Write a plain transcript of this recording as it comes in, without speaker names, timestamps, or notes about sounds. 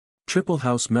Triple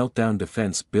House meltdown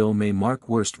defense bill may mark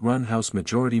worst-run House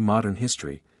majority modern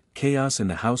history. Chaos in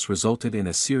the House resulted in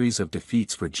a series of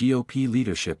defeats for GOP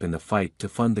leadership in the fight to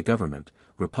fund the government.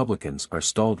 Republicans are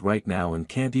stalled right now and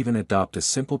can't even adopt a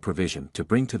simple provision to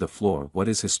bring to the floor what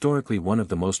is historically one of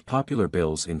the most popular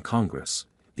bills in Congress,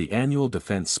 the annual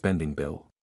defense spending bill.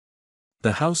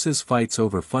 The House's fights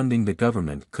over funding the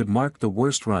government could mark the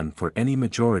worst run for any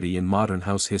majority in modern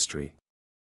House history.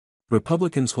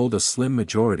 Republicans hold a slim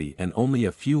majority and only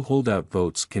a few holdout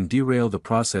votes can derail the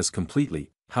process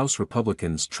completely. House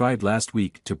Republicans tried last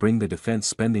week to bring the defense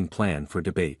spending plan for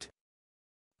debate.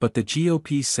 But the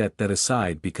GOP set that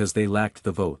aside because they lacked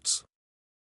the votes.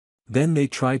 Then they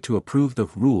tried to approve the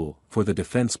rule for the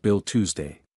defense bill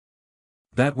Tuesday.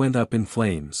 That went up in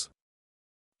flames.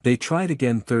 They tried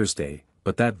again Thursday,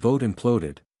 but that vote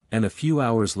imploded, and a few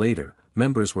hours later,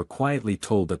 members were quietly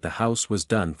told that the House was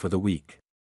done for the week.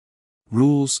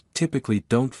 Rules typically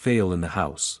don't fail in the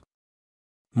House.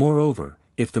 Moreover,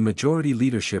 if the majority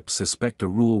leadership suspect a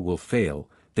rule will fail,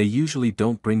 they usually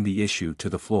don't bring the issue to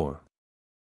the floor.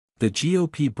 The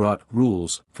GOP brought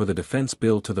rules for the defense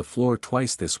bill to the floor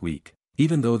twice this week,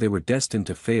 even though they were destined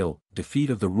to fail. Defeat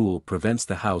of the rule prevents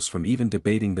the House from even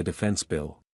debating the defense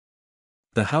bill.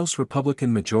 The House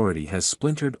Republican majority has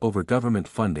splintered over government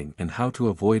funding and how to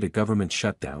avoid a government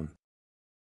shutdown,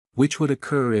 which would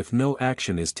occur if no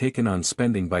action is taken on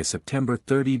spending by September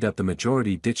 30. The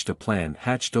majority ditched a plan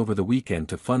hatched over the weekend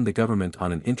to fund the government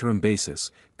on an interim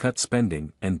basis, cut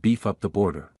spending, and beef up the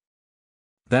border.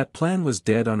 That plan was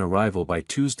dead on arrival by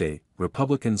Tuesday.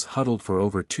 Republicans huddled for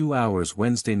over 2 hours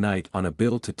Wednesday night on a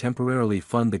bill to temporarily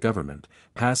fund the government,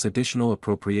 pass additional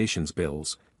appropriations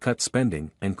bills, cut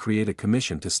spending, and create a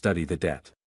commission to study the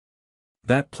debt.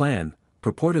 That plan,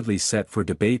 purportedly set for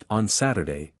debate on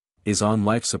Saturday, is on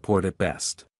life support at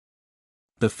best.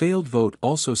 The failed vote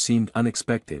also seemed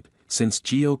unexpected, since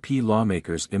GOP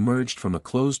lawmakers emerged from a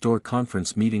closed-door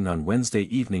conference meeting on Wednesday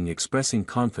evening expressing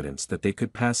confidence that they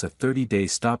could pass a 30-day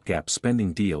stopgap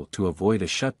spending deal to avoid a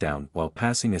shutdown while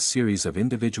passing a series of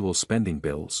individual spending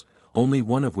bills, only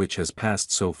one of which has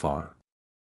passed so far.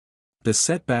 The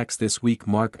setbacks this week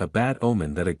mark a bad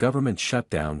omen that a government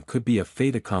shutdown could be a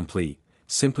fait accompli,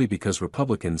 simply because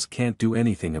Republicans can't do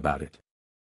anything about it.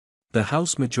 The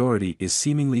House majority is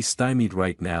seemingly stymied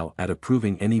right now at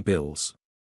approving any bills.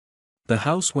 The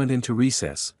House went into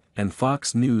recess, and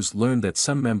Fox News learned that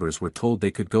some members were told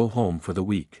they could go home for the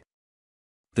week.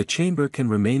 The chamber can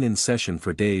remain in session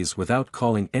for days without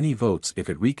calling any votes if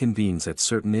it reconvenes at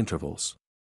certain intervals.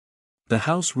 The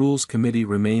House Rules Committee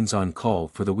remains on call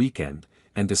for the weekend,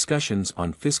 and discussions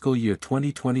on fiscal year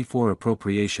 2024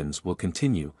 appropriations will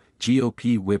continue,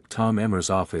 GOP Whip Tom Emmer's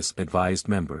office advised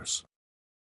members.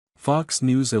 Fox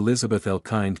News' Elizabeth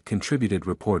Elkind contributed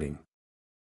reporting.